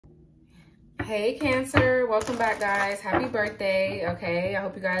Hey Cancer, welcome back guys. Happy birthday. Okay, I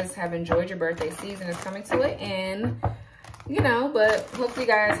hope you guys have enjoyed your birthday season. It's coming to an end, you know, but hopefully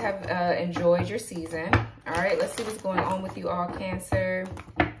you guys have enjoyed your season. All right, let's see what's going on with you all, Cancer.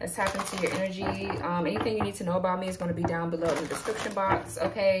 Let's tap into your energy. Anything you need to know about me is going to be down below in the description box,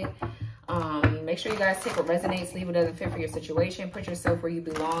 okay? Make sure you guys take what resonates, leave what doesn't fit for your situation. Put yourself where you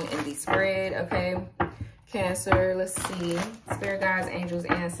belong in the spread, okay? Cancer, let's see. Spirit guides, angels,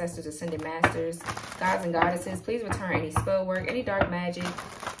 ancestors, ascended masters, gods and goddesses, please return any spell work, any dark magic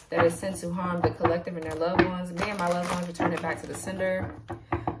that is sent to harm the collective and their loved ones. Me and my loved ones, return it back to the sender.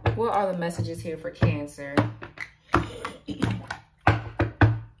 What are the messages here for Cancer?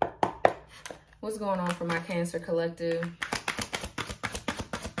 What's going on for my Cancer collective?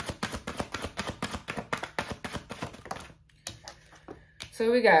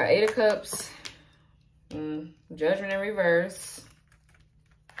 So we got Eight of Cups. Judgment in reverse.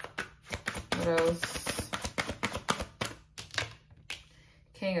 What else?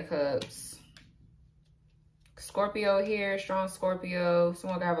 King of Cups. Scorpio here, strong Scorpio.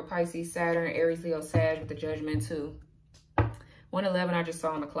 Someone could have a Pisces, Saturn, Aries, Leo, Sag with the Judgment too. 111 I just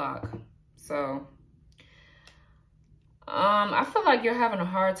saw on the clock. So, I feel like you're having a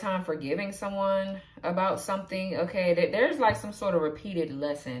hard time forgiving someone about something, okay? There's like some sort of repeated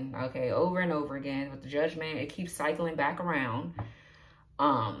lesson, okay, over and over again with the Judgment. It keeps cycling back around.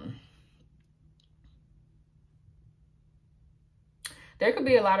 There could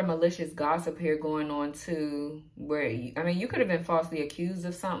be a lot of malicious gossip here going on too, where, you could have been falsely accused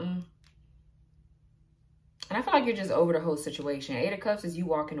of something. And I feel like you're just over the whole situation. Eight of Cups is you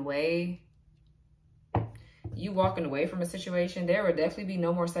walking away. You walking away from a situation. There will definitely be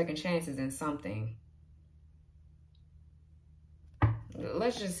no more second chances in something.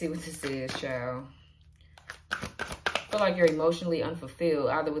 Let's just see what this is, child. I feel like you're emotionally unfulfilled,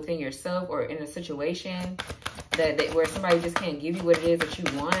 either within yourself or in a situation where somebody just can't give you what it is that you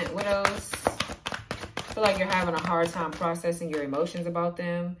want. What else? I feel like you're having a hard time processing your emotions about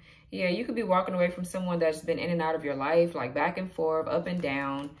them. Yeah, you could be walking away from someone that's been in and out of your life, like back and forth, up and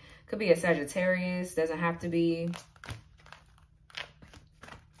down. Could be a Sagittarius, doesn't have to be. I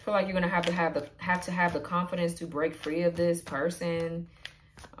feel like you're gonna have to have the confidence to break free of this person.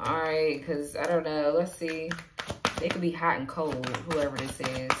 All right, because I don't know. Let's see. They could be hot and cold, whoever this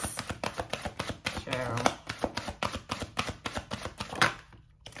is. Ciao.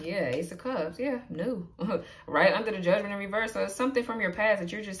 Yeah, Ace of Cups. Yeah, no. Right under the Judgment in reverse. So it's something from your past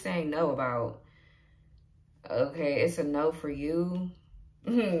that you're just saying no about. Okay, it's a no for you.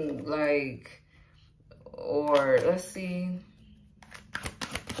 Like, or let's see.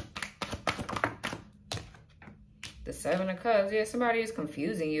 The Seven of Cups. Yeah, somebody is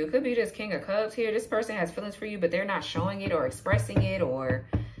confusing you. It could be this King of Cups here. This person has feelings for you, but they're not showing it or expressing it, or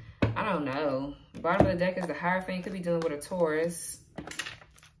I don't know. Bottom of the deck is the Hierophant. Could be dealing with a Taurus.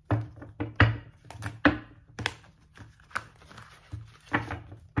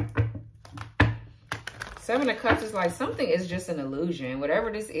 Seven of Cups is like something is just an illusion, whatever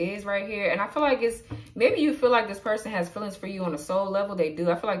this is right here. And I feel like it's, maybe you feel like this person has feelings for you on a soul level. They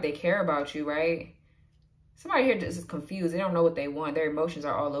do. I feel like they care about you, right? Somebody here just is confused. They don't know what they want. Their emotions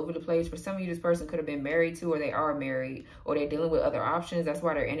are all over the place. For some of you, this person could have been married to, or they are married, or they're dealing with other options. That's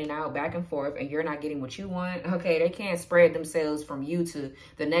why they're in and out, back and forth, and you're not getting what you want. Okay, they can't spread themselves from you to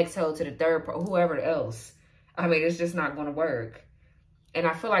the next hoe to the third, whoever else. It's just not going to work. And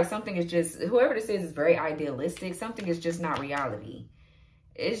I feel like something is just, whoever this is very idealistic. Something is just not reality.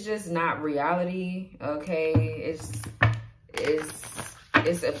 It's just not reality, okay? It's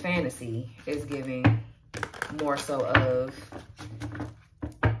a fantasy. It's giving more so of.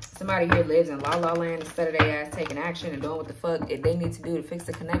 Somebody here lives in la la land instead of their ass taking action and doing what the fuck they need to do to fix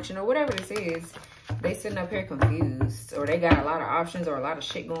the connection or whatever this is. They sitting up here confused, or they got a lot of options or a lot of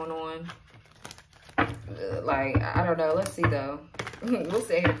shit going on. Like, I don't know. Let's see though. What's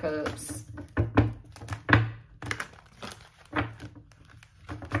the Eight of Cups?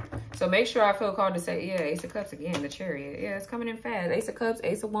 So make sure I feel called to say, yeah, Ace of Cups again, the Chariot. Yeah, it's coming in fast. Ace of Cups,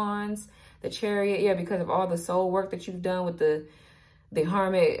 Ace of Wands, the Chariot. Yeah, because of all the soul work that you've done with the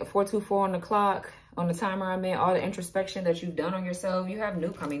Hermit, 424 on the clock, on the timer I'm in, all the introspection that you've done on yourself. You have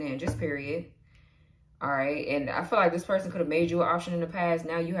new coming in, just period. All right, and I feel like this person could have made you an option in the past.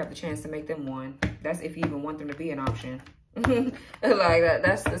 Now you have the chance to make them one. That's if you even want them to be an option. Like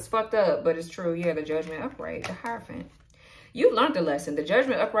that's fucked up, but it's true. Yeah, the Judgment upright, the Hierophant. You've learned the lesson. The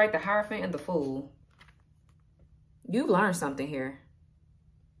Judgment upright, the Hierophant, and the Fool. You've learned something here.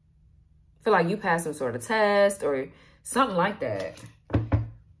 I feel like you passed some sort of test or something like that.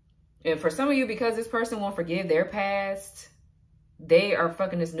 And for some of you, because this person won't forgive their past, they are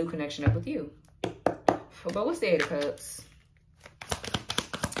fucking this new connection up with you. But what's the Eight of Cups?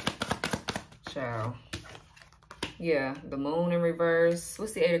 Ciao. Yeah, the Moon in reverse.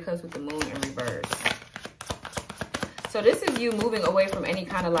 What's the Eight of Cups with the Moon in reverse? So this is you moving away from any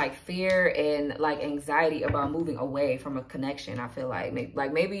kind of like fear and like anxiety about moving away from a connection. I feel like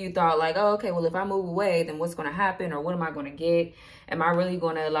maybe you thought like, oh, okay, well, if I move away, then what's going to happen? Or what am I going to get? Am I really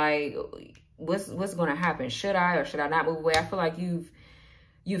going to like, what's going to happen? Should I or should I not move away? I feel like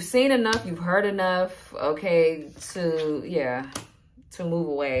you've seen enough, you've heard enough, okay, to move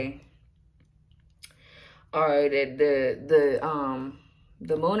away. All right, the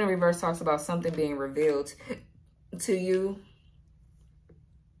Moon in reverse talks about something being revealed to you.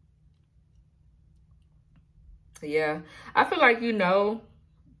 Yeah, I feel like you know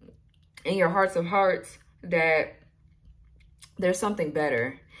in your hearts of hearts that there's something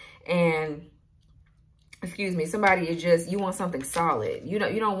better. And excuse me, somebody is just, you want something solid. You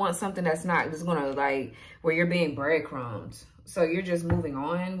don't want something that's not just gonna like where you're being breadcrumbs. So you're just moving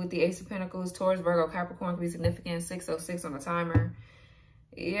on with the Ace of Pentacles. Taurus, Virgo, Capricorn could be significant. 606 on the timer.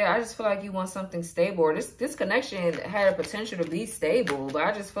 Yeah, I just feel like you want something stable. Or this connection had a potential to be stable, but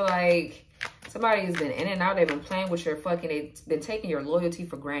I just feel like somebody has been in and out. They've been playing with your they've been taking your loyalty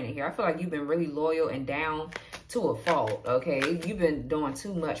for granted here. I feel like you've been really loyal and down to a fault, okay? You've been doing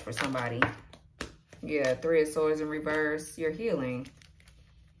too much for somebody. Yeah, Three of Swords in reverse. You're healing.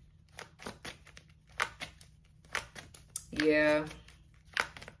 Yeah.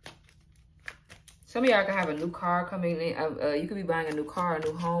 Some of y'all could have a new car coming in. You could be buying a new car, a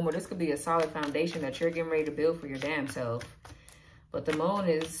new home, or this could be a solid foundation that you're getting ready to build for your damn self. But the Moon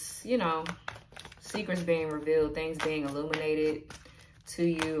is, you know, secrets being revealed, things being illuminated to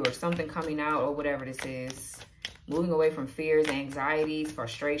you, or something coming out, or whatever this is. Moving away from fears, anxieties,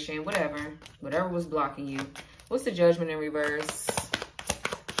 frustration, whatever was blocking you. What's the Judgment in reverse?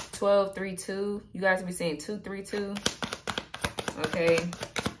 1232. You guys will be saying 232. Okay.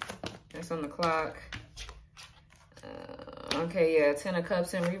 That's on the clock. Okay, yeah, 10 of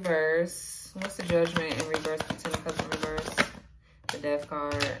Cups in reverse. What's the Judgment in reverse for 10 of Cups in reverse? The Death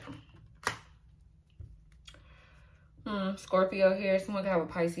card. Scorpio here. Someone could have a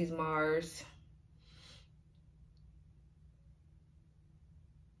Pisces Mars.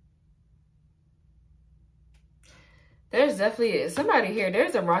 There's definitely somebody here.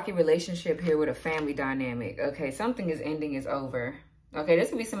 There's a rocky relationship here with a family dynamic. Okay, something is ending, is over. Okay, this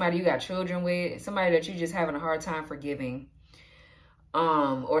could be somebody you got children with, somebody that you just having a hard time forgiving.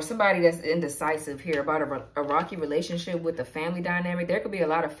 Or somebody that's indecisive here about a rocky relationship with a family dynamic. There could be a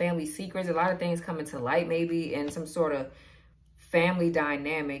lot of family secrets, a lot of things coming to light maybe in some sort of family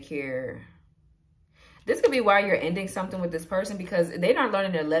dynamic here. This could be why you're ending something with this person, because they're not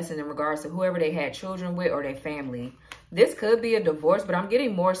learning their lesson in regards to whoever they had children with or their family. This could be a divorce, but I'm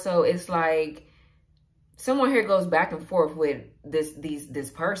getting more so it's like someone here goes back and forth with this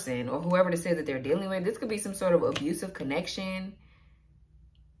person or whoever this is that they're dealing with. This could be some sort of abusive connection.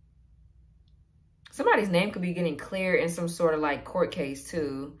 Somebody's name could be getting clear in some sort of like court case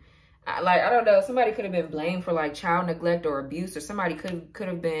too. I don't know. Somebody could have been blamed for like child neglect or abuse, or somebody could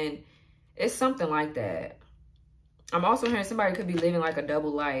have been, it's something like that. I'm also hearing somebody could be living like a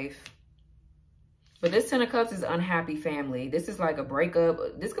double life. But this 10 of Cups is unhappy family. This is like a breakup.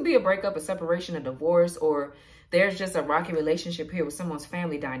 This could be a breakup, a separation, a divorce, or there's just a rocky relationship here with someone's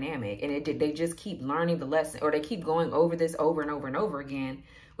family dynamic. And they just keep learning the lesson, or they keep going over this over and over and over again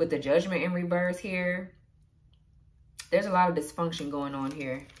with the Judgment in reverse here. There's a lot of dysfunction going on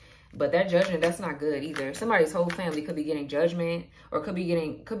here. But that judgment, that's not good either. Somebody's whole family could be getting judgment, or could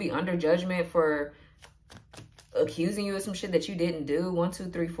be under judgment for accusing you of some shit that you didn't do. 1, 2,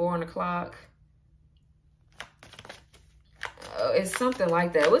 3, 4 on the clock. It's something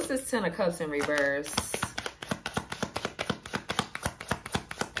like that. What's this 10 of Cups in reverse?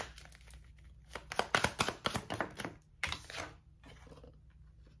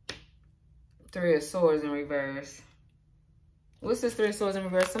 Three of Swords in reverse. What's this Three of Swords in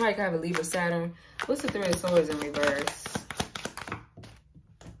reverse? Somebody could have a Libra Saturn. What's the Three of Swords in reverse?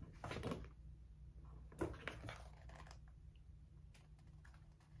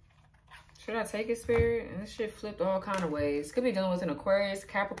 Should I take it, Spirit? And this shit flipped all kind of ways. Could be dealing with an Aquarius,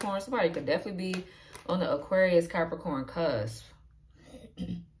 Capricorn. Somebody could definitely be on the Aquarius, Capricorn cusp.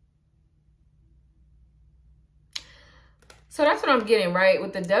 So that's what I'm getting, right?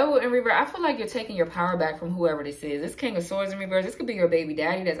 With the Devil in reverse, I feel like you're taking your power back from whoever this is. This King of Swords in reverse, this could be your baby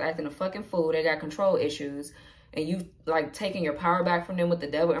daddy that's acting a fucking fool. They got control issues. And you like taking your power back from them with the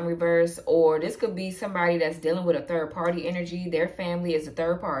Devil in reverse. Or this could be somebody that's dealing with a third party energy. Their family is a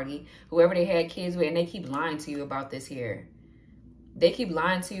third party, whoever they had kids with, and they keep lying to you about this here. They keep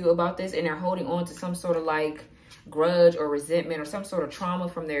lying to you about this, and they're holding on to some sort of like grudge or resentment or some sort of trauma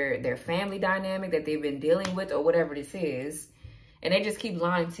from their family dynamic that they've been dealing with or whatever this is. And they just keep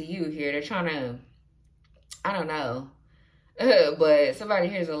lying to you here. They're trying to, I don't know, but somebody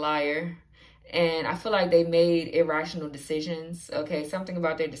here's a liar. And I feel like they made irrational decisions. Okay, something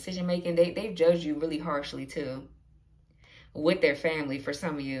about their decision making. They judge you really harshly too with their family for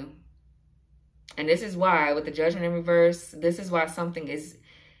some of you. And this is why, with the judgment in reverse, this is why something is,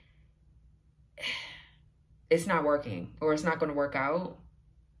 it's not working, or it's not going to work out.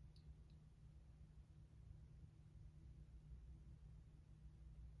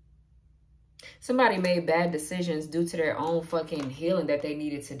 Somebody made bad decisions due to their own fucking healing that they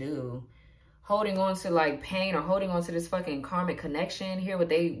needed to do. Holding on to like pain, or holding on to this fucking karmic connection here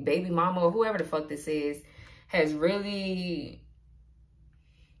with a baby mama or whoever the fuck this is, has really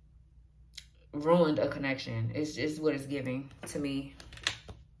ruined a connection. It's just what it's giving to me.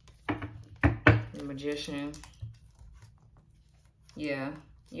 The Magician. Yeah,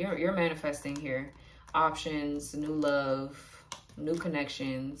 you're manifesting here. Options, new love, new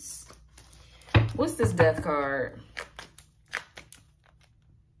connections. What's this Death card?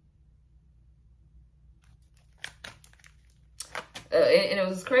 And it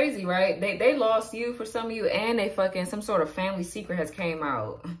was crazy, right? They lost you for some of you, and they fucking, some sort of family secret has came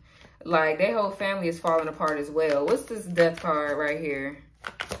out. Like, their whole family is falling apart as well. What's this Death card right here?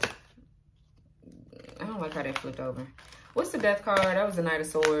 I don't like how they flipped over. What's the Death card? That was the Knight of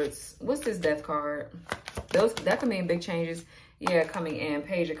Swords. What's this Death card? That could mean big changes. Yeah, coming in.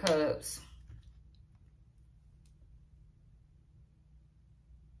 Page of Cups.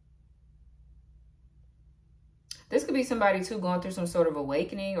 This could be somebody too going through some sort of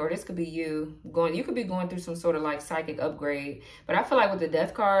awakening, or this could be you could be going through some sort of like psychic upgrade. But I feel like with the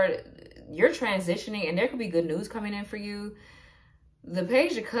Death card, you're transitioning, and there could be good news coming in for you. The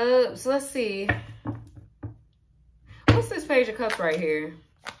Page of Cups, let's see. What's this Page of Cups right here?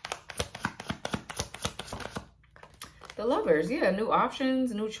 The Lovers, yeah, new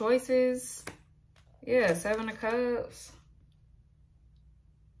options, new choices. Yeah, Seven of Cups.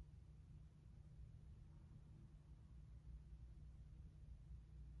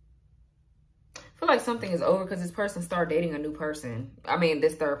 I feel like something is over because this person started dating a new person. I mean,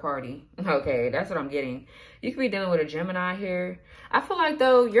 this third party. Okay, that's what I'm getting. You could be dealing with a Gemini here. I feel like,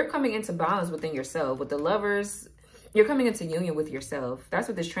 though, you're coming into balance within yourself. With the Lovers, you're coming into union with yourself. That's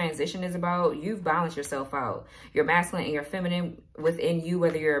what this transition is about. You've balanced yourself out. Your masculine and your feminine within you,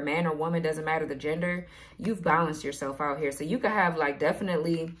 whether you're a man or woman, doesn't matter the gender. You've balanced yourself out here. So you could have, like,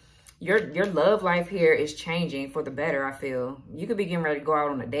 definitely... Your love life here is changing for the better, I feel. You could be getting ready to go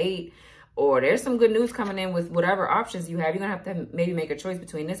out on a date. Or there's some good news coming in with whatever options you have. You're going to have to maybe make a choice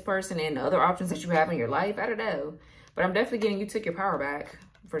between this person and the other options that you have in your life. I don't know. But I'm definitely getting you took your power back.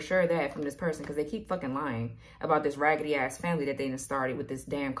 For sure that from this person. Because they keep fucking lying about this raggedy ass family that they done started with this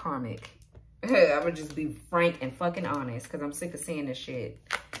damn karmic. I would just be frank and fucking honest. Because I'm sick of seeing this shit.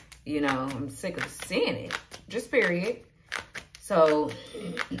 You know, I'm sick of seeing it. Just period. So...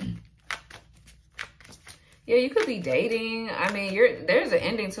 yeah, you could be dating. I mean, there's an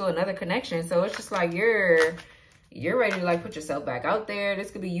ending to another connection. So it's just like you're ready to like put yourself back out there.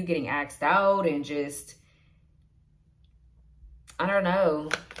 This could be you getting axed out and just, I don't know.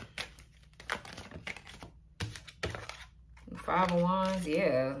 Five of Wands,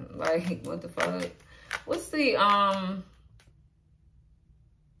 yeah. Like, what the fuck? What's the,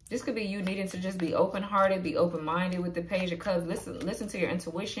 this could be you needing to just be open-hearted, be open-minded with the Page of Cups. Listen to your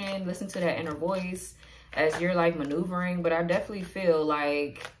intuition. Listen to that inner voice as you're like maneuvering. But I definitely feel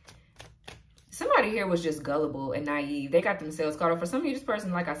like somebody here was just gullible and naive. They got themselves caught up. For some of you, this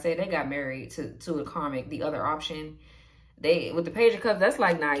person, like I said, they got married to a karmic, the other option. With the Page of Cups, that's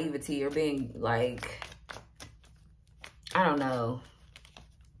like naivety or being like, I don't know.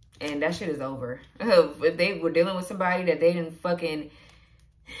 And that shit is over. If they were dealing with somebody that they didn't fucking,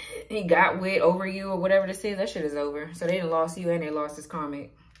 he got with over you or whatever this is, that shit is over. So they done lost you and they lost this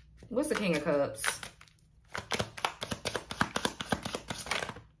karmic. What's the King of Cups?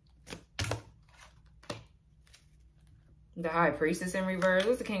 The High Priestess in reverse.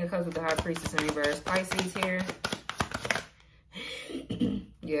 What's the King of Cups with the High Priestess in reverse? Pisces here.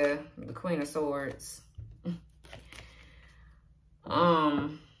 Yeah, the Queen of Swords.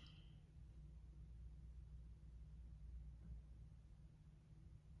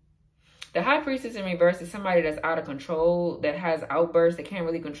 The High Priestess in reverse is somebody that's out of control, that has outbursts, that can't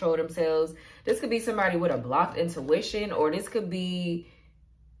really control themselves. This could be somebody with a blocked intuition, or this could be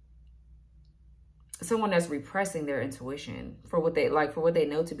someone that's repressing their intuition for what they like, for what they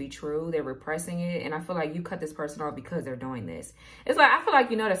know to be true. They're repressing it. And I feel like you cut this person off because they're doing this. It's like, I feel like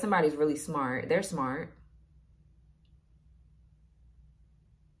you know that somebody's really smart. They're smart.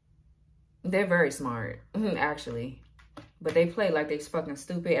 They're very smart, actually. But they play like they're fucking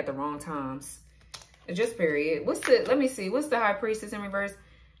stupid at the wrong times. Just period. Let me see. What's the High Priestess in reverse?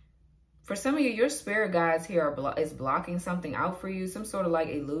 For some of you, your spirit guides here is blocking something out for you. Some sort of like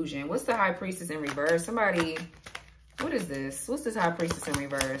illusion. What's the High Priestess in reverse? Somebody, what is this? What's this High Priestess in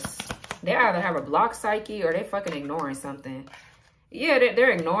reverse? They either have a blocked psyche or they fucking ignoring something. Yeah,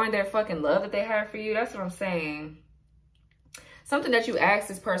 they're ignoring their fucking love that they have for you. That's what I'm saying. Something that you asked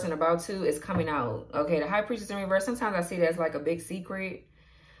this person about too is coming out. Okay, the High Priestess in reverse. Sometimes I see that as like a big secret.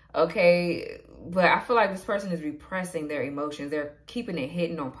 Okay, but I feel like this person is repressing their emotions. They're keeping it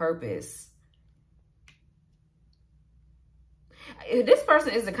hidden on purpose. This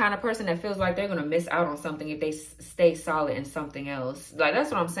person is the kind of person that feels like they're going to miss out on something if they stay solid in something else. Like, that's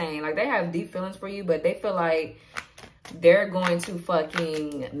what I'm saying. Like, they have deep feelings for you, but they feel like they're going to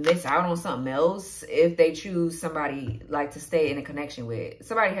fucking miss out on something else if they choose somebody, like, to stay in a connection with.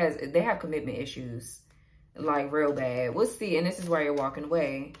 They have commitment issues. Like, real bad. What's the, and this is why you're walking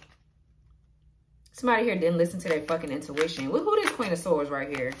away. Somebody here didn't listen to their fucking intuition. Who is Queen of Swords right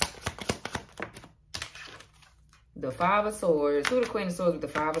here? The Five of Swords. Who the Queen of Swords with the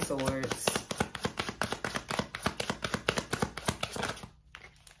Five of Swords?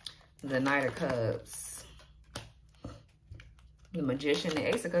 The Knight of Cups. The Magician, the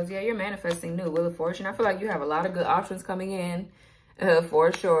Ace of Cups. Yeah, you're manifesting new. Wheel of Fortune. I feel like you have a lot of good options coming in.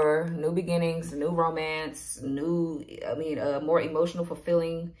 For sure. New beginnings, new romance, more emotional,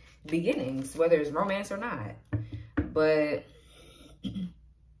 fulfilling beginnings, whether it's romance or not. But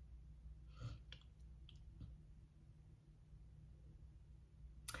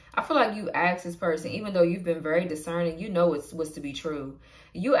I feel like you asked this person, even though you've been very discerning, you know what's to be true.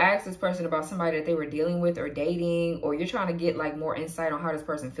 You asked this person about somebody that they were dealing with or dating, or you're trying to get like more insight on how this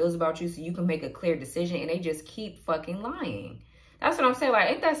person feels about you so you can make a clear decision, and they just keep fucking lying. That's what I'm saying.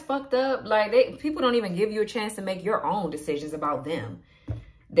 Like, ain't that fucked up? Like, people don't even give you a chance to make your own decisions about them.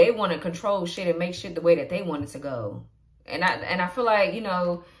 They want to control shit and make shit the way that they want it to go. And I feel like, you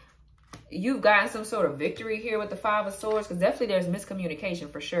know, you've gotten some sort of victory here with the Five of Swords, because definitely there's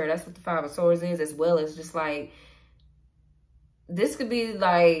miscommunication for sure. That's what the Five of Swords is, as well as just like, this could be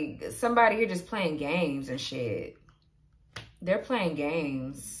like somebody here just playing games and shit. They're playing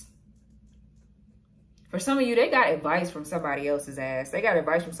games. For some of you, they got advice from somebody else's ass. They got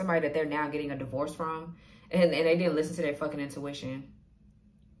advice from somebody that they're now getting a divorce from, and they didn't listen to their fucking intuition.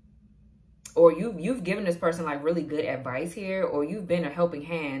 Or you've given this person like really good advice here, or you've been a helping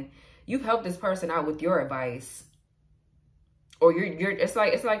hand. You've helped this person out with your advice. Or it's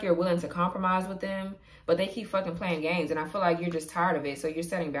like you're willing to compromise with them, but they keep fucking playing games, and I feel like you're just tired of it. So you're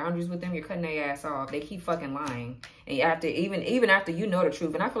setting boundaries with them. You're cutting their ass off. They keep fucking lying, and you have to even after you know the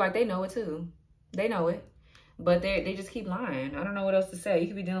truth, and I feel like they know it too. They know it, but they just keep lying. I don't know what else to say. You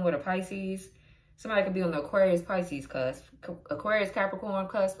could be dealing with a Pisces. Somebody could be on the Aquarius Pisces cusp, Aquarius Capricorn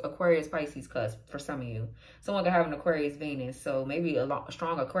cusp, Aquarius Pisces cusp for some of you. Someone could have an Aquarius Venus, so maybe a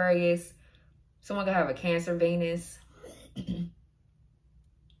strong Aquarius. Someone could have a Cancer Venus.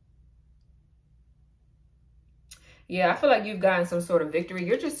 Yeah, I feel like you've gotten some sort of victory.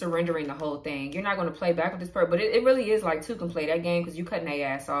 You're just surrendering the whole thing. You're not going to play back with this person. But it really is like two can play that game, because you cutting their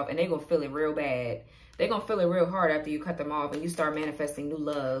ass off, and they're going to feel it real bad. They're going to feel it real hard after you cut them off and you start manifesting new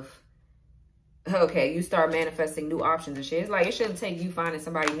love. Okay, you start manifesting new options and shit. It's like, it shouldn't take you finding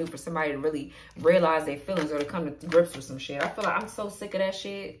somebody new for somebody to really realize their feelings or to come to grips with some shit. I feel like I'm so sick of that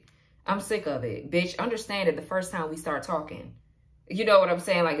shit. I'm sick of it. Bitch, understand it the first time we start talking. You know what I'm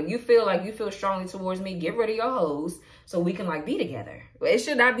saying? Like, if you feel strongly towards me, get rid of your hoes so we can like be together. It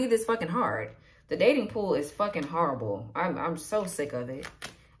should not be this fucking hard. The dating pool is fucking horrible. I'm so sick of it.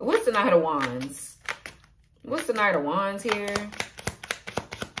 What's the Knight of Wands? What's the Knight of Wands here?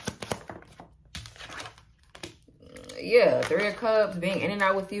 Yeah, Three of Cups, being in and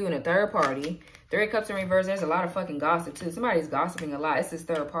out with you and a third party. Three of Cups in reverse, there's a lot of fucking gossip too. Somebody's gossiping a lot. It's this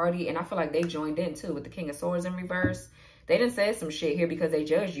third party, and I feel like they joined in too with the King of Swords in reverse. They done said some shit here because they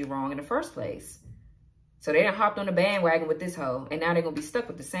judged you wrong in the first place. So they done hopped on the bandwagon with this hoe, and now they're going to be stuck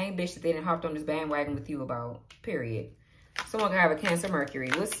with the same bitch that they done hopped on this bandwagon with you about, period. Someone can have a Cancer Mercury.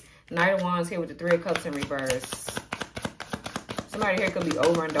 What's Knight of Wands here with the Three of Cups in reverse? Somebody here could be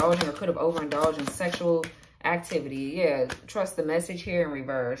overindulging or could have overindulged in sexual activity. Yeah, trust the message here in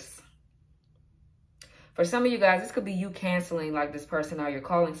reverse. For some of you guys, this could be you canceling like this person out. You're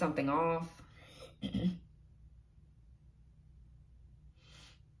calling something off.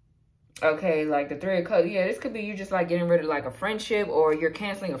 Okay, like the Three of Cups. Yeah, this could be you just like getting rid of like a friendship, or you're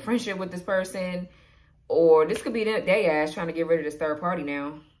canceling a friendship with this person. Or this could be they ass trying to get rid of this third party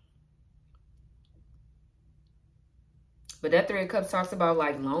now. But that Three of Cups talks about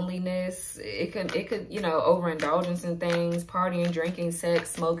like loneliness. It could, you know, overindulgence in things, partying, drinking,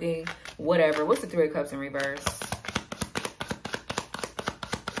 sex, smoking, whatever. What's the Three of Cups in reverse?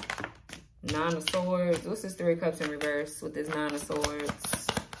 Nine of Swords. What's this Three of Cups in reverse with this Nine of Swords?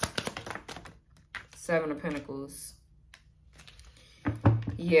 Seven of Pentacles.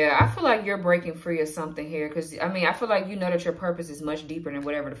 Yeah, I feel like you're breaking free of something here. Because, I mean, I feel like you know that your purpose is much deeper than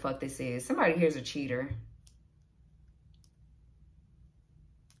whatever the fuck this is. Somebody here's a cheater.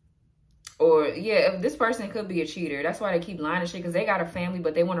 Or, yeah, if this person could be a cheater. That's why they keep lying and shit. Because they got a family,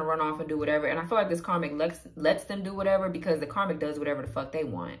 but they want to run off and do whatever. And I feel like this karmic lets them do whatever. Because the karmic does whatever the fuck they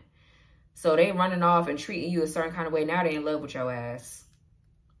want. So they running off and treating you a certain kind of way. Now they in love with your ass.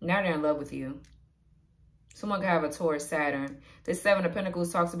 Now they're in love with you. Someone could have a Taurus Saturn. This Seven of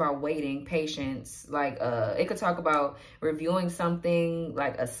Pentacles talks about waiting, patience. Like, it could talk about reviewing something,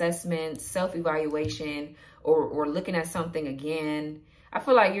 like assessments, self-evaluation, or looking at something again. I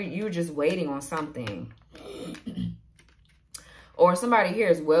feel like you're just waiting on something. Or somebody here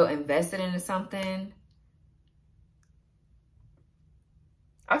is well invested into something.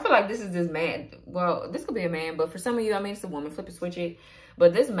 I feel like this is this man. Well, this could be a man, but for some of you, I mean, it's a woman. Flip it, switch it.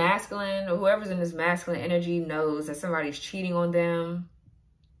 But this masculine, or whoever's in this masculine energy, knows that somebody's cheating on them.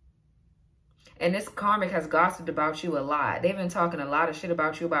 And this karmic has gossiped about you a lot. They've been talking a lot of shit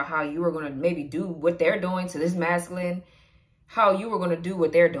about you, about how you were going to maybe do what they're doing to this masculine. How you were going to do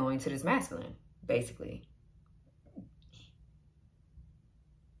what they're doing to this masculine, basically.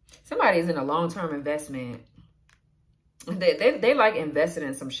 Somebody's in a long-term investment. They like invested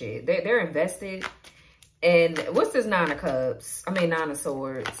in some shit. They're invested. And what's this Nine of Cups? I mean, Nine of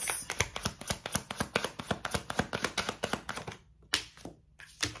Swords.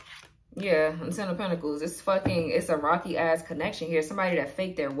 Yeah, and Ten of Pentacles. It's a rocky ass connection here. Somebody that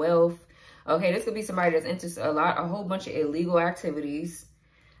faked their wealth. Okay, this could be somebody that's into a whole bunch of illegal activities.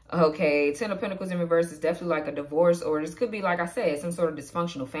 Okay, Ten of Pentacles in reverse is definitely like a divorce, or this could be, like I said, some sort of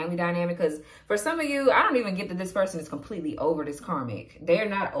dysfunctional family dynamic. Because for some of you, I don't even get that this person is completely over this karmic. They're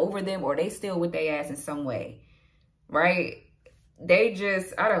not over them, or they still with their ass in some way, right? They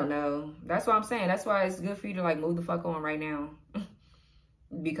just, I don't know. That's what I'm saying. That's why it's good for you to like move the fuck on right now.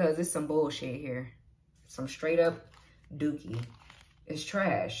 Because it's some bullshit here. Some straight up dookie. It's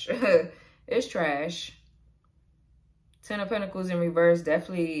trash. It's trash. Ten of Pentacles in reverse,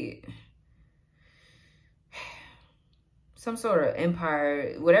 definitely some sort of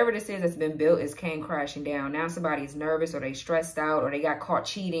empire. Whatever this is that's been built is came crashing down. Now somebody's nervous, or they stressed out, or they got caught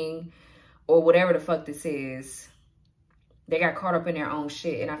cheating, or whatever the fuck this is. They got caught up in their own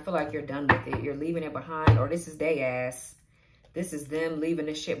shit, and I feel like you're done with it. You're leaving it behind, or this is they ass. This is them leaving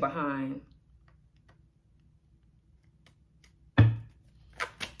this shit behind.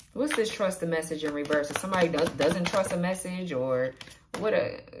 What's this trust the message in reverse? If somebody doesn't trust a message, or what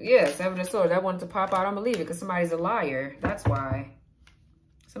yeah, Seven of Swords. I wanted to pop out. I don't believe it because somebody's a liar. That's why.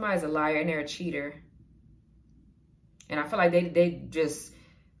 Somebody's a liar and they're a cheater. And I feel like they just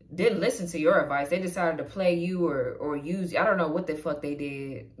didn't listen to your advice. They decided to play you or use you. I don't know what the fuck they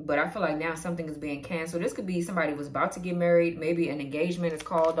did. But I feel like now something is being canceled. This could be somebody was about to get married. Maybe an engagement is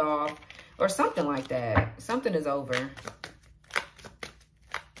called off or something like that. Something is over.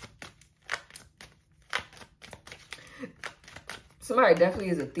 Somebody definitely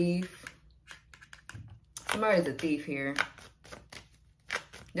is a thief. Somebody's a thief here.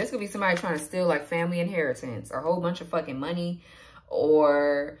 This could be somebody trying to steal like family inheritance, a whole bunch of fucking money,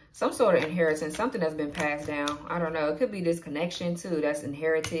 or some sort of inheritance, something that's been passed down. I don't know. It could be this connection too that's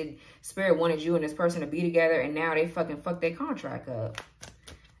inherited. Spirit wanted you and this person to be together, and now they fucked their contract up.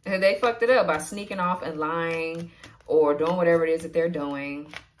 And they fucked it up by sneaking off and lying or doing whatever it is that they're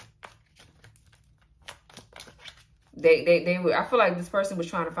doing. I feel like this person was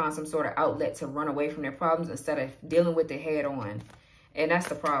trying to find some sort of outlet to run away from their problems instead of dealing with it head on. And that's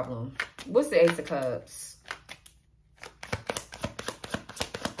the problem. What's the Ace of Cups?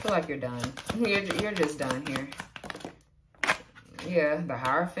 I feel like you're done. You're just done here. Yeah, the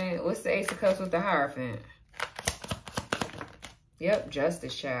Hierophant. What's the Ace of Cups with the Hierophant? Yep,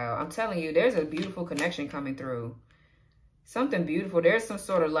 Justice, child. I'm telling you, there's a beautiful connection coming through. Something beautiful. There's some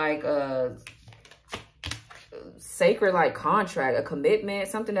sort of like sacred like contract, a commitment,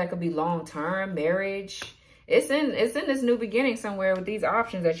 something that could be long-term, marriage. It's in this new beginning somewhere with these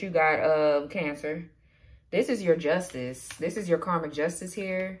options that you got, Cancer. This is your justice. This is your karmic justice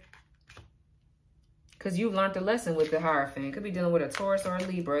here. Because you've learned the lesson with the Hierophant. Could be dealing with a Taurus or a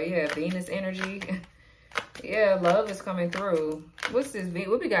Libra. Yeah, Venus energy. Yeah, love is coming through. What's this?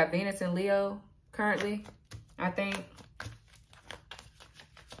 What we got? Venus and Leo currently, I think.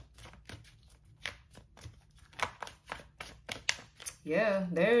 Yeah,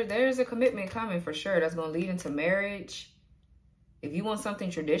 there's a commitment coming for sure. That's going to lead into marriage. If you want something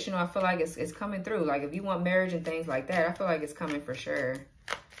traditional, I feel like it's coming through. Like if you want marriage and things like that, I feel like it's coming for sure.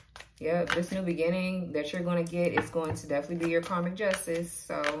 Yep, this new beginning that you're going to get is going to definitely be your karmic justice.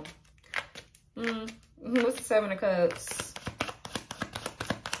 So, what's the Seven of Cups?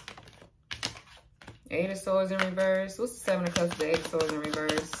 Eight of Swords in reverse. What's the Seven of Cups? The Eight of Swords in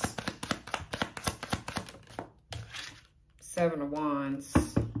reverse. Seven of Wands.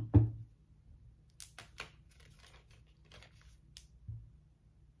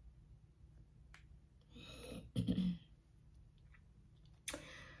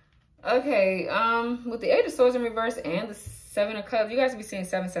 Okay, with the Eight of Swords in reverse and the Seven of Cups, you guys will be seeing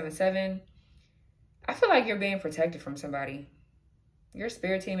 777. I feel like you're being protected from somebody. Your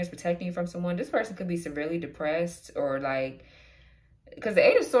spirit team is protecting you from someone. This person could be severely depressed or like, because the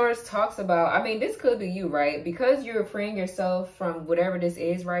Eight of Swords talks about, I mean, this could be you, right? Because you're freeing yourself from whatever this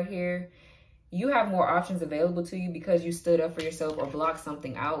is right here, you have more options available to you because you stood up for yourself or blocked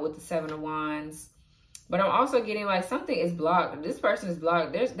something out with the Seven of Wands. But I'm also getting like something is blocked. This person is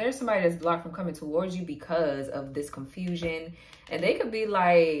blocked. There's somebody that's blocked from coming towards you because of this confusion. And they could be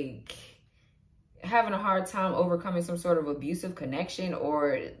like having a hard time overcoming some sort of abusive connection,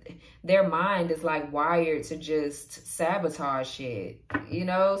 or their mind is like wired to just sabotage shit. You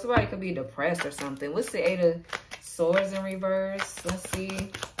know, somebody could be depressed or something. What's the Eight of Swords in reverse? Let's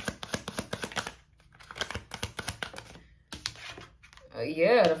see.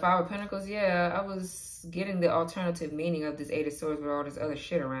 Yeah, the Five of Pentacles. Yeah, I was getting the alternative meaning of this Eight of Swords with all this other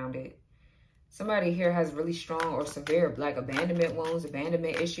shit around it. Somebody here has really strong or severe like abandonment wounds,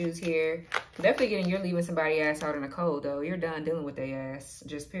 abandonment issues here. Definitely getting you're leaving somebody ass out in the cold though. You're done dealing with their ass.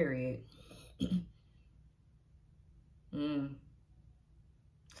 Just period.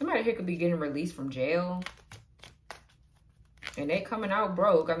 Somebody here could be getting released from jail. And they coming out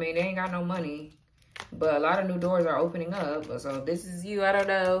broke. I mean, they ain't got no money. But a lot of new doors are opening up. So if this is you, I don't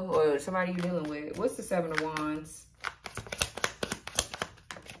know. Or somebody you're dealing with. What's the Seven of Wands?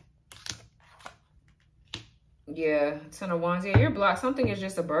 Yeah, Ten of Wands. Yeah, you're blocked. Something is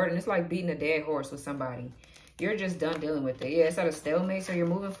just a burden. It's like beating a dead horse with somebody. You're just done dealing with it. Yeah, it's at a stalemate, so you're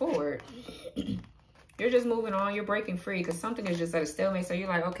moving forward. You're just moving on. You're breaking free because something is just at a stalemate. So you're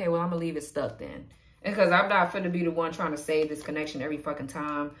like, okay, well, I'm going to leave it stuck then. Because I'm not finna be the one trying to save this connection every fucking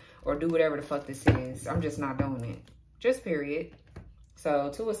time or do whatever the fuck this is. I'm just not doing it. Just period. So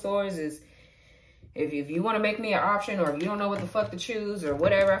Two of Swords is, if you want to make me an option or if you don't know what the fuck to choose or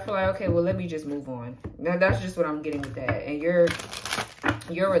whatever, I feel like, okay, well, let me just move on. Now, that's just what I'm getting with that. And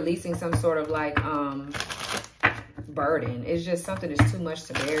you're releasing some sort of like burden. It's just something that's too much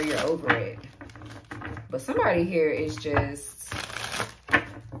to bear. You're over it. But somebody here is just, I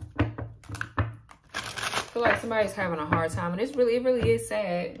feel like somebody's having a hard time, and it really is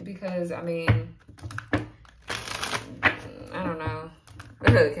sad because, I mean, I don't know.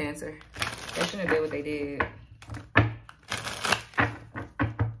 Cancer. They shouldn't have did what they did.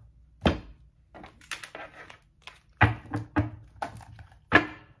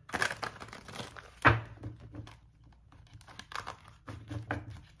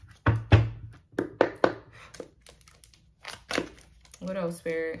 What else,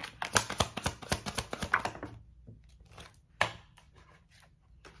 Spirit?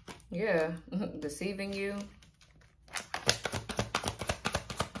 Yeah, deceiving you.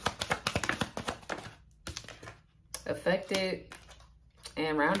 Affected.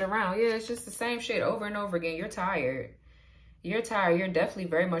 And round and round. Yeah, it's just the same shit over and over again. You're tired. You're tired. You're definitely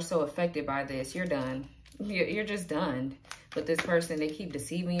very much so affected by this. You're done. You're just done with this person. They keep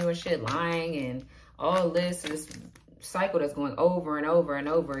deceiving you and shit, lying and all this cycle that's going over and over and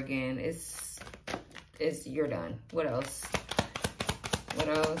over again. It's you're done. What else? What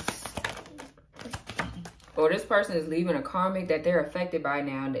else? Or this person is leaving a karmic that they're affected by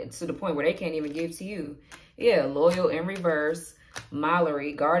now to the point where they can't even give to you. Yeah, loyal in reverse.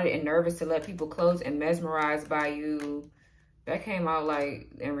 Mallory, guarded and nervous to let people close and mesmerized by you. That came out like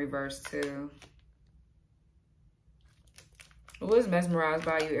in reverse too. Who is mesmerized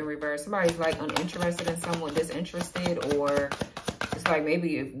by you in reverse? Somebody's like uninterested in someone, disinterested, or it's like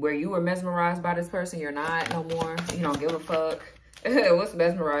maybe where you were mesmerized by this person, you're not no more. You don't give a fuck. What's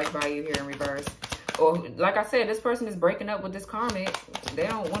mesmerized by you here in reverse? Or like I said, this person is breaking up with this karmic. They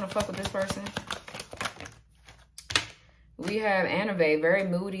don't want to fuck with this person. We have Anave, very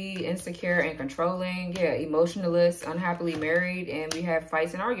moody, insecure, and controlling. Yeah, emotionalist, unhappily married. And we have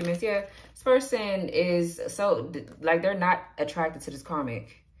fights and arguments. Yeah, this person is so, like, they're not attracted to this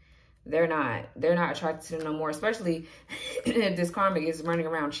karmic. They're not attracted to them no more. Especially if this karmic is running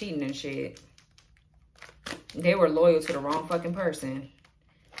around cheating and shit. They were loyal to the wrong fucking person.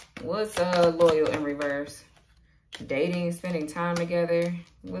 What's loyal in reverse? Dating, spending time together.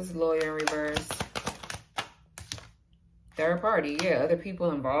 What's loyal in reverse? Third party, yeah, other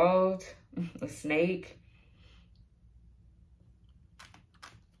people involved. A snake.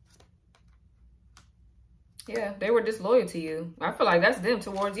 Yeah, they were disloyal to you. I feel like that's them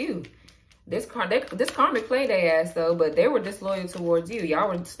towards you. This karmic played their ass though, but they were disloyal towards you. Y'all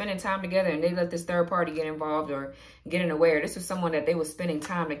were spending time together and they let this third party get involved or get aware. This was someone that they were spending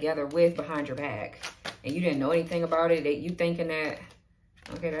time together with behind your back. And you didn't know anything about it. You thinking that,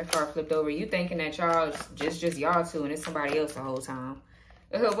 okay, that card flipped over. You thinking that y'all just y'all two and it's somebody else the whole time.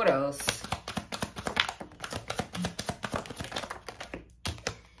 What else?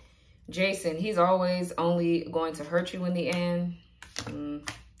 Jason, he's always only going to hurt you in the end.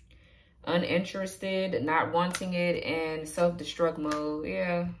 Uninterested, not wanting it, and self-destruct mode.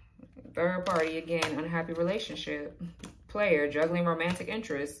 Yeah. Third party again, unhappy relationship. Player, juggling romantic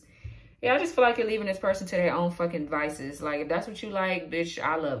interests. Yeah, I just feel like you're leaving this person to their own fucking vices. Like, if that's what you like, bitch,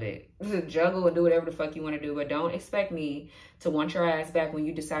 I love it. Juggle and do whatever the fuck you want to do, but don't expect me to want your ass back when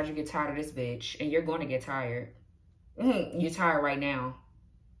you decide you get tired of this bitch. And you're going to get tired. You're tired right now.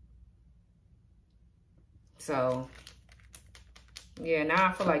 So, yeah, now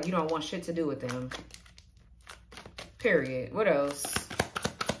I feel like you don't want shit to do with them. Period. What else?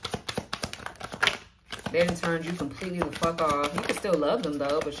 They done turned you completely the fuck off. You can still love them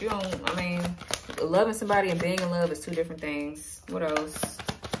though, but you don't, I mean, loving somebody and being in love is two different things. What else?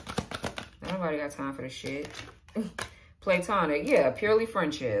 Nobody got time for this shit. Platonic, yeah, purely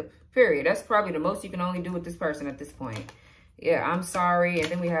friendship. Period. That's probably the most you can only do with this person at this point. Yeah, I'm sorry.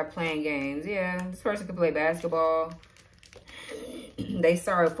 And then we have playing games. Yeah, this person can play basketball. They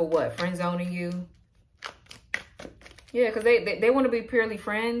sorry for what? Friend zoning you? Yeah, because they want to be purely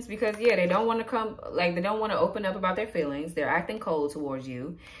friends because, yeah, they don't want to come, like, they don't want to open up about their feelings. They're acting cold towards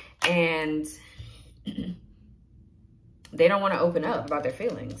you. And they don't want to open up about their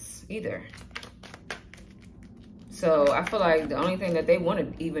feelings either. So I feel like the only thing that they want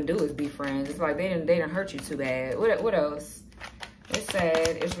to even do is be friends. It's like they didn't hurt you too bad. What else? It's sad.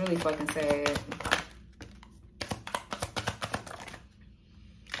 It's really fucking sad.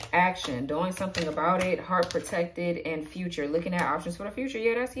 Action, doing something about it, heart protected, and future. Looking at options for the future.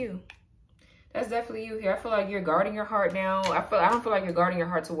 Yeah, that's you. That's definitely you here. I feel like you're guarding your heart now. I don't feel like you're guarding your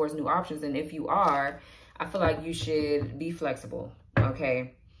heart towards new options. And if you are, I feel like you should be flexible.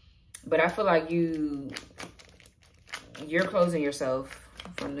 Okay. But I feel like you're closing yourself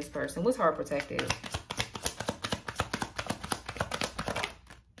from this person. What's heart protected?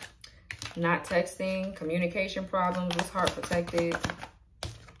 Not texting, communication problems. What's heart protected?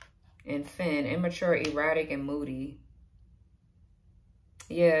 And Finn, immature, erratic, and moody.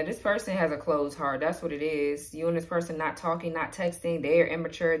 Yeah, this person has a closed heart. That's what it is. You and this person not talking, not texting. They're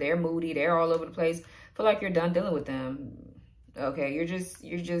immature. They're moody. They're all over the place. I feel like you're done dealing with them. Okay, you're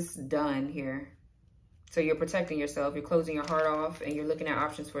just done here. So you're protecting yourself. You're closing your heart off, and you're looking at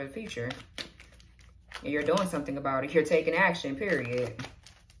options for the future. And you're doing something about it. You're taking action, period.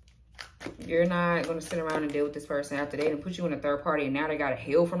 You're not going to sit around and deal with this person after they didn't put you in a third party and now they got to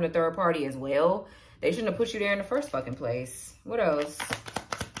heal from the third party as well. They shouldn't have put you there in the first fucking place. What else?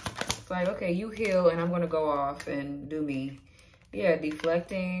 It's like, okay, you heal and I'm going to go off and do me. Yeah,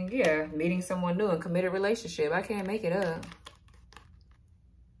 deflecting. Yeah, meeting someone new and committed relationship. I can't make it up.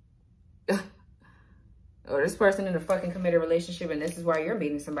 Or this person in a fucking committed relationship and this is why you're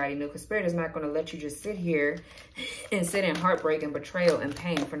meeting somebody new. Because Spirit is not going to let you just sit here and sit in heartbreak and betrayal and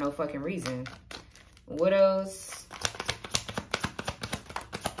pain for no fucking reason. What else?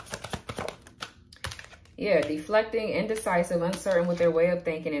 Yeah, deflecting, indecisive, uncertain with their way of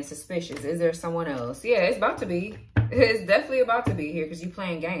thinking, and suspicious. Is there someone else? Yeah, it's about to be. It's definitely about to be here because you're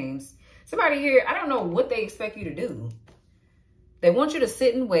playing games. Somebody here, I don't know what they expect you to do. They want you to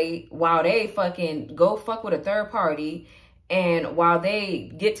sit and wait while they fucking go fuck with a third party. And while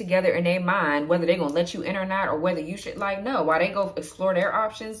they get together in their mind, whether they're going to let you in or not, or whether you should, like, no. While they go explore their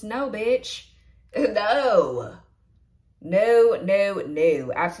options, no, bitch. No. No, no,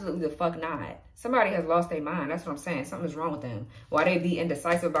 no. Absolutely the fuck not. Somebody has lost their mind. That's what I'm saying. Something's wrong with them. Why they be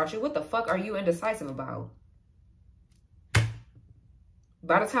indecisive about you? What the fuck are you indecisive about?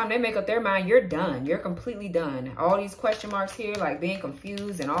 By the time they make up their mind, you're done. You're completely done. All these question marks here, like being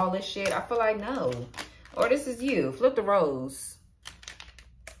confused and all this shit. I feel like, no. Or this is you. Flip the roles.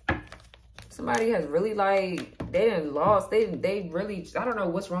 Somebody has really like, they done lost. They really, I don't know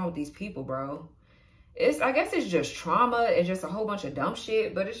what's wrong with these people, bro. I guess it's just trauma. It's just a whole bunch of dumb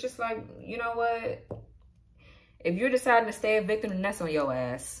shit. But it's just like, you know what? If you're deciding to stay a victim, then that's on your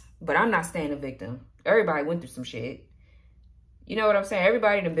ass. But I'm not staying a victim. Everybody went through some shit. You know what I'm saying?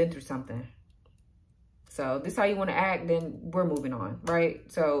 Everybody done been through something. So this is how you want to act, then we're moving on, right?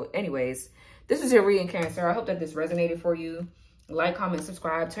 So anyways, this is your reading, Cancer. I hope that this resonated for you. Like, comment,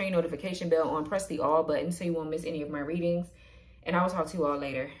 subscribe, turn your notification bell on, press the all button so you won't miss any of my readings. And I will talk to you all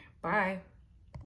later. Bye.